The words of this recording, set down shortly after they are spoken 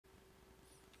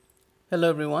Hello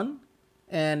everyone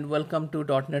and welcome to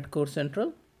 .NET Core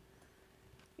Central.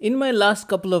 In my last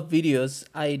couple of videos,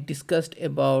 I discussed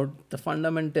about the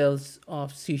fundamentals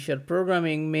of C#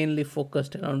 programming, mainly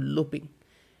focused around looping.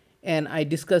 And I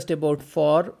discussed about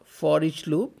for each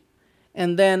loop,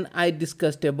 and then I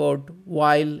discussed about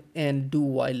while and do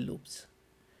while loops.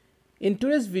 In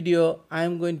today's video, I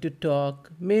am going to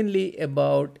talk mainly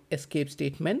about escape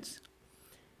statements,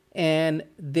 and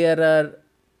there are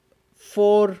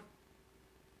four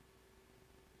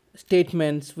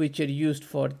statements which are used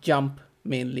for jump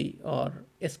mainly or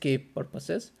escape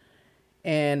purposes,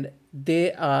 and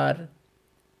they are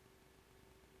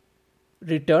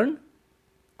return,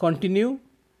 continue,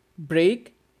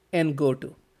 break, and go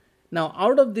to. Now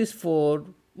out of these four,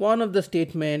 one of the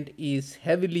statement is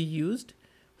heavily used,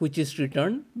 which is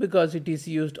return, because it is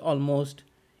used almost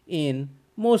in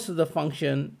most of the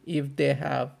function if they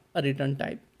have a return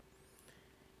type.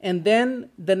 And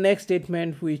then the next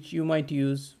statement, which you might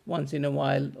use once in a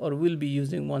while or will be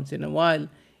using once in a while,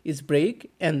 is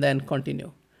break and then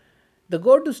continue. The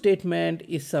go to statement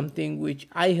is something which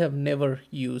I have never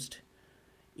used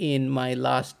in my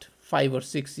last 5 or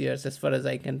 6 years as far as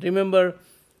I can remember.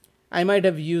 I might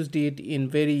have used it in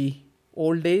very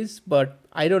old days, but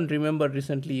I don't remember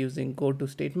recently using go to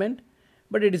statement,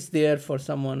 but it is there for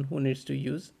someone who needs to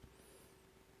use.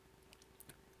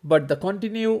 But the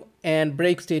continue and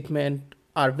break statement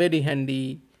are very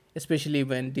handy, especially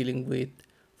when dealing with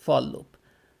for loop.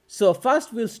 So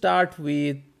first we'll start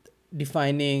with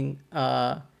defining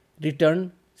a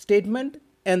return statement,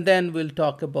 and then we'll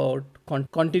talk about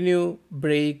continue,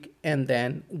 break, and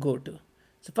then go to.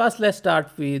 So first let's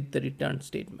start with the return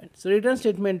statement. So return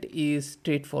statement is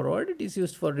straightforward. It is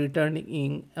used for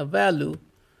returning a value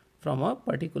from a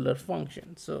particular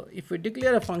function. So if we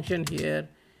declare a function here,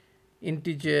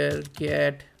 integer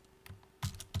get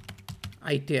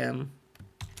item,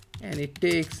 and it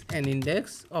takes an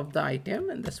index of the item,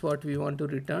 and that's what we want to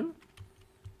return.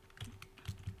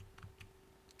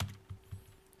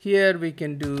 Here we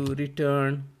can do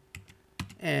return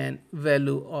and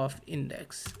value of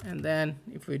index, and then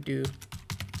if we do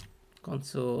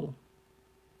console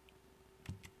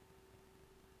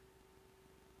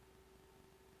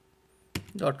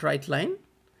dot write line,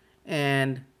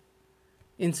 and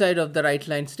inside of the write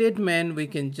line statement, we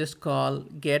can just call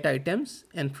get items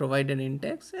and provide an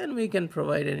index, and we can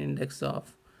provide an index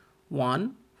of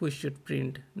 1, which should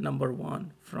print number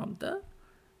 1 from the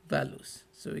values.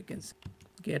 So we can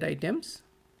get items,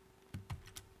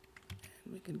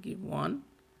 and we can give 1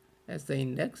 as the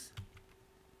index.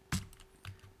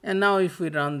 And now if we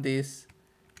run this,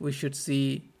 we should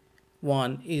see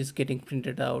 1 is getting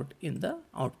printed out in the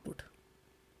output.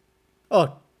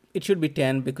 Oh, it should be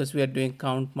 10 because we are doing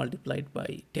count multiplied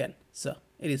by 10. So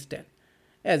it is 10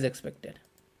 as expected.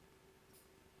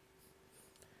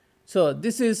 So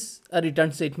this is a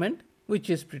return statement, which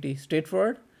is pretty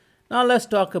straightforward. Now let's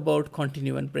talk about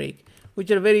continue and break, which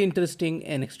are very interesting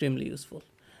and extremely useful.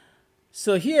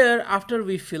 So here, after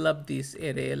we fill up this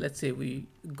array, let's say we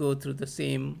go through the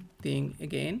same thing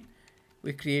again.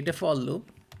 We create a for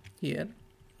loop here.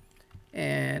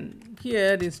 And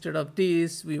here, instead of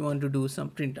this, we want to do some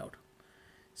printout.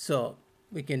 So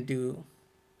we can do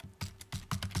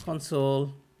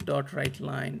console dot write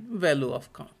line value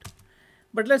of count.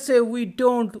 But let's say we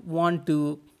don't want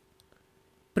to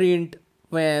print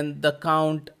when the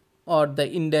count or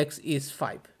the index is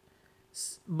 5,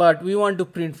 but we want to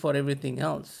print for everything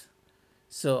else.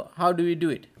 So how do we do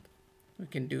it? We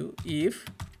can do if,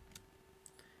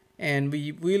 and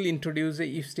we will introduce a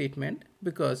if statement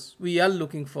because we are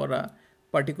looking for a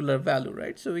particular value,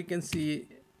 right? So we can see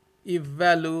if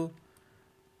value,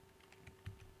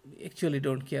 we actually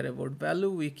don't care about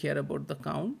value, we care about the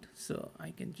count. So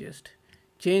I can just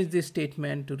change this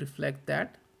statement to reflect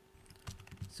that.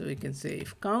 So we can say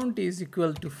if count is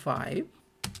equal to 5,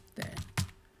 then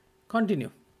continue.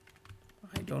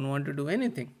 I don't want to do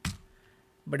anything.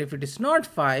 But if it is not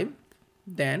 5,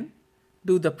 then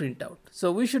do the printout.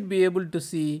 So we should be able to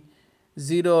see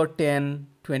 0, 10,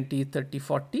 20, 30,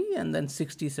 40, and then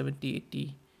 60, 70,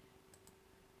 80,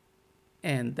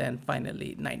 and then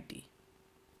finally 90.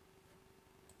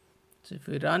 So if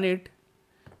we run it,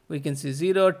 we can see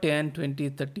 0, 10, 20,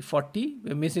 30, 40.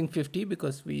 We're missing 50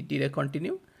 because we did a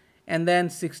continue, and then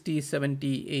 60,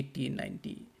 70, 80,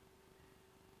 90.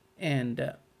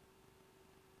 And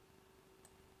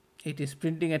it is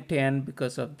printing at 10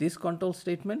 because of this console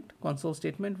statement,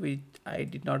 which I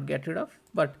did not get rid of,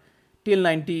 but till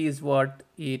 90 is what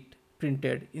it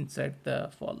printed inside the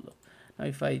for loop. Now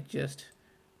if I just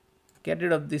get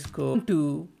rid of this code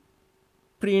to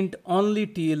print only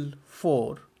till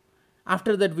 4,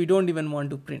 After that, we don't even want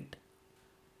to print.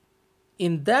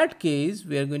 In that case,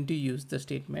 we are going to use the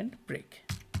statement break.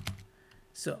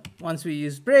 So once we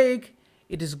use break,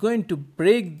 it is going to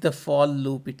break the for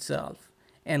loop itself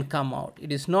and come out.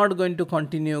 It is not going to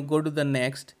continue, go to the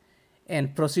next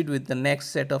and proceed with the next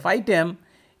set of item.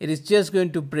 It is just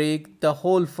going to break the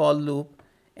whole for loop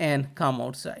and come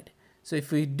outside. So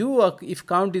if we do a if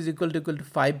count is equal to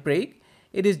 5 break,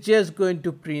 it is just going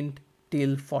to print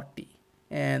till 40,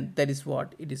 and that is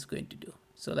what it is going to do.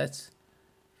 So let's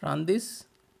run this,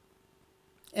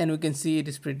 and we can see it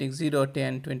is printing 0,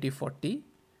 10, 20, 40,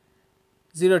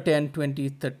 0, 10, 20,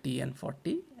 30 and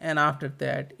 40, and after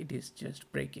that it is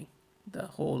just breaking the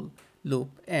whole loop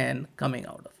and coming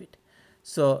out of it.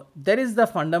 So that is the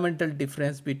fundamental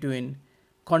difference between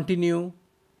continue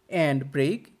and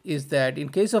break, is that in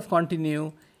case of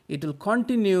continue, it will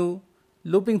continue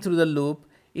looping through the loop.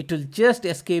 It will just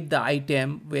escape the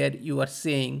item where you are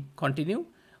saying continue,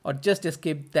 or just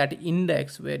escape that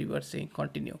index where you are saying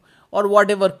continue, or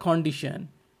whatever condition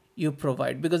you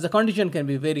provide, because the condition can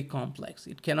be very complex.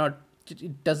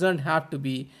 It doesn't have to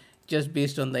be just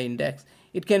based on the index.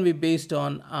 It can be based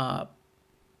on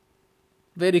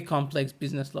very complex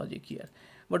business logic here.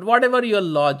 But whatever your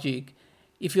logic,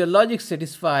 if your logic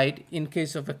satisfied in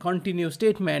case of a continue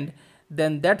statement,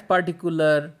 then that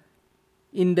particular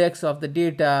index of the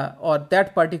data or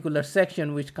that particular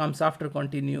section which comes after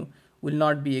continue will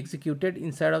not be executed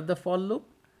inside of the for loop.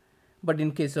 But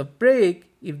in case of break,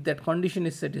 if that condition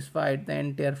is satisfied, the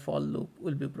entire for loop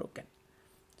will be broken.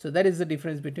 So that is the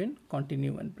difference between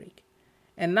continue and break.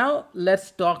 And now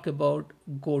let's talk about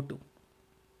Goto.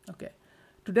 Okay.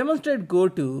 To demonstrate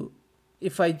Goto,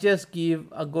 if I just give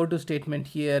a Goto statement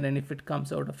here, and if it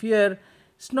comes out of here,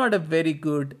 it's not a very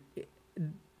good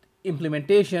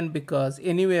implementation, because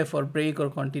anyway for break or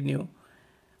continue,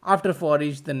 after for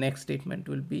each the next statement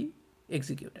will be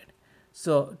executed.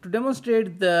 So to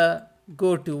demonstrate the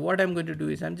Goto, what I'm going to do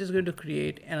is I'm just going to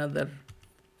create another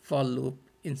for loop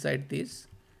inside this,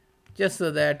 just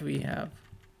so that we have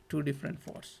two different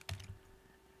fors,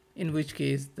 in which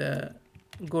case the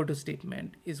Goto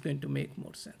statement is going to make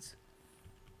more sense.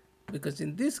 Because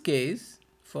in this case,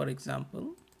 for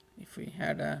example, if we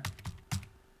had a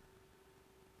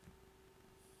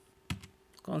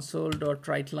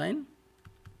console.writeLine,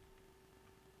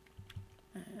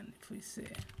 and if we say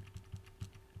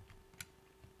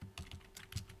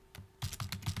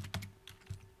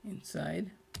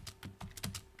inside,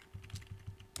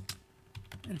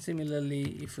 and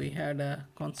similarly if we had a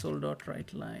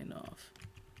console.writeLine of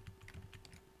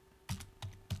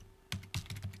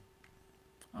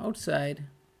outside,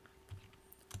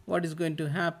 what is going to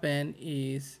happen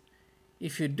is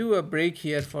if you do a break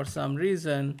here for some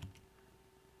reason,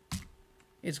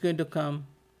 it's going to come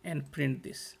and print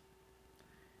this.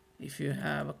 If you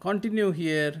have a continue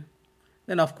here,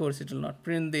 then of course it will not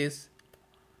print this.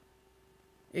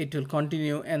 It will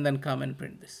continue and then come and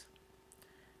print this.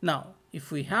 Now,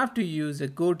 if we have to use a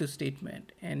Goto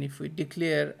statement, and if we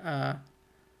declare a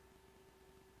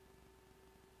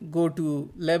Goto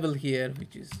level here,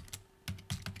 which is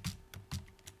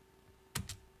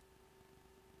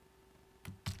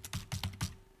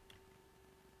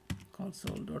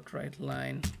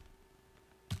console.writeLine,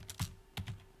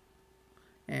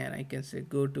 and I can say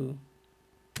Goto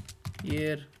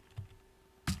here,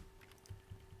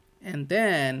 and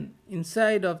then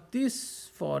inside of this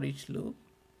for each loop,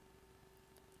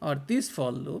 or this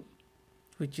for loop,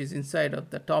 which is inside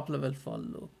of the top level for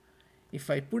loop,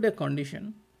 if I put a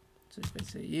condition, so if I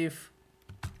say if,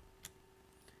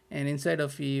 and inside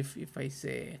of if I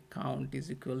say count is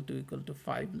equal to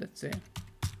 5, let's say,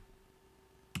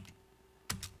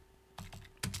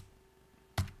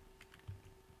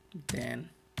 then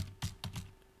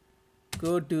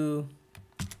go to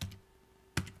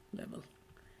level.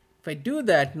 If I do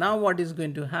that, now what is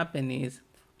going to happen is,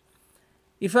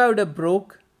 if I would have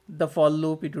broke the for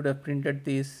loop, it would have printed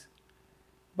this.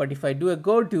 But if I do a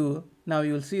Goto, now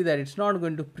you will see that it's not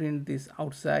going to print this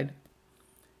outside.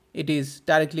 It is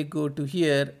directly go to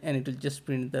here, and it will just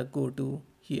print the Goto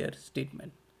here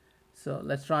statement. So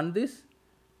let's run this,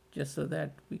 just so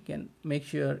that we can make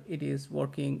sure it is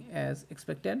working as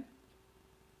expected.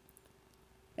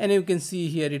 And you can see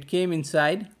here it came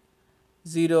inside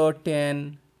 0,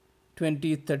 10,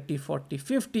 20, 30, 40,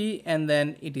 50, and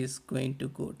then it is going to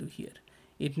go to here.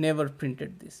 It never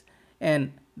printed this.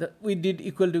 And we did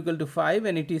equal to 5,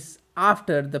 and it is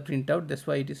after the printout. That's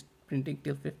why it is printing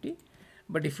till 50.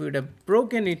 But if we would have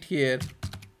broken it here,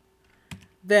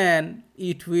 then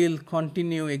it will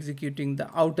continue executing the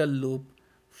outer loop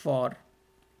for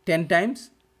 10 times,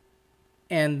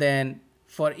 and then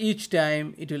for each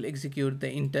time it will execute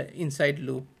the inside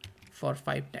loop for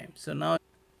 5 times. So now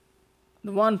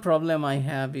the one problem I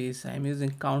have is I'm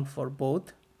using count for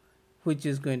both, which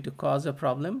is going to cause a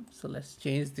problem. So let's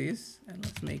change this and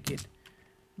let's make it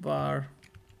var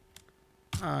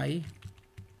I.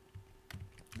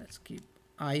 Let's keep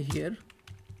I here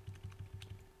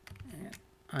and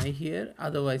I here,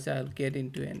 otherwise I'll get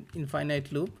into an infinite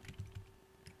loop,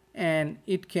 and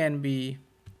it can be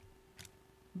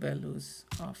values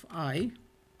of I.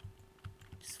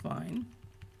 It's fine,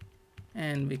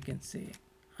 and we can say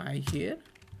I here,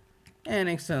 and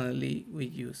externally we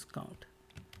use count.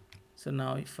 So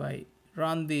now if I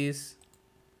run this,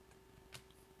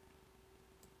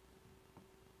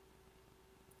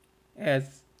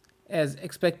 as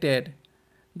expected,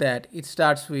 that it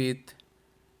starts with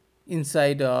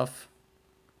outside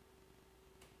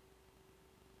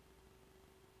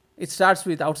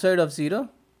of 0,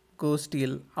 goes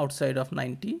till outside of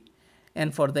 90,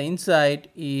 and for the inside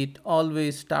it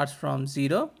always starts from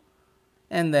 0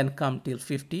 and then come till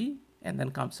 50 and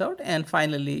then comes out, and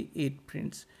finally it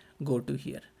prints Goto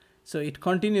here. So it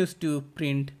continues to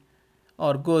print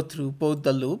or go through both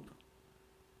the loop,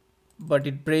 but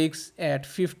it breaks at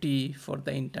 50 for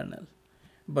the internal.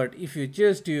 But if you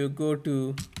just do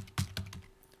Goto,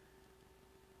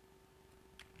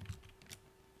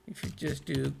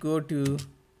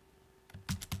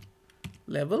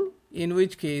 level, in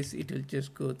which case it will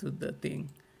just go through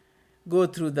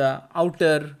the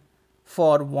outer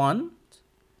for ones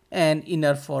and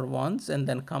inner for ones, and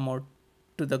then come out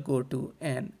to the Goto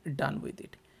and done with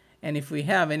it. And if we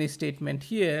have any statement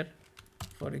here,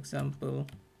 for example,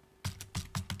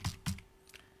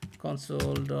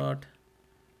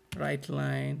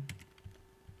 console.writeLine,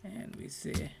 and we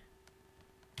say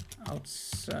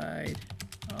outside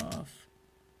of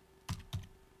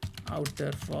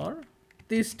outer for,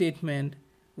 this statement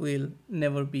will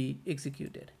never be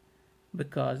executed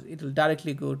because it will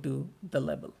directly go to the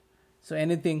label. So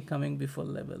anything coming before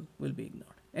label will be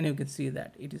ignored, and you can see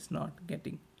that it is not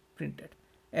getting printed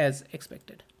as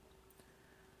expected.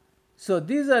 So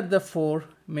these are the 4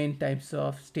 main types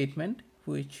of statement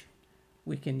which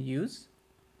we can use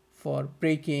for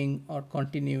breaking or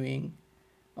continuing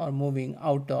or moving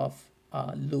out of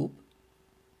a loop.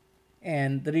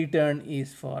 And the return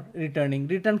is for returning.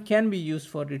 Return can be used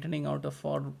for returning out of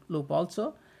for loop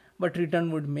also, but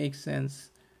return would make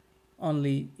sense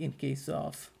only in case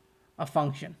of a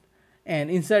function.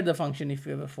 And inside the function, if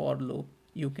you have a for loop,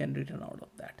 you can return out of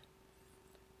that.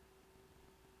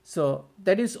 So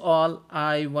that is all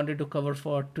I wanted to cover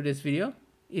for today's video.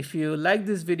 If you like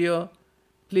this video,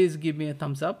 please give me a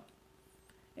thumbs up.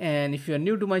 And if you are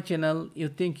new to my channel, you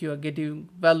think you are getting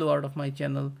value out of my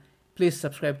channel, please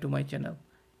subscribe to my channel.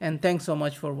 And thanks so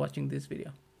much for watching this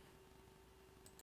video.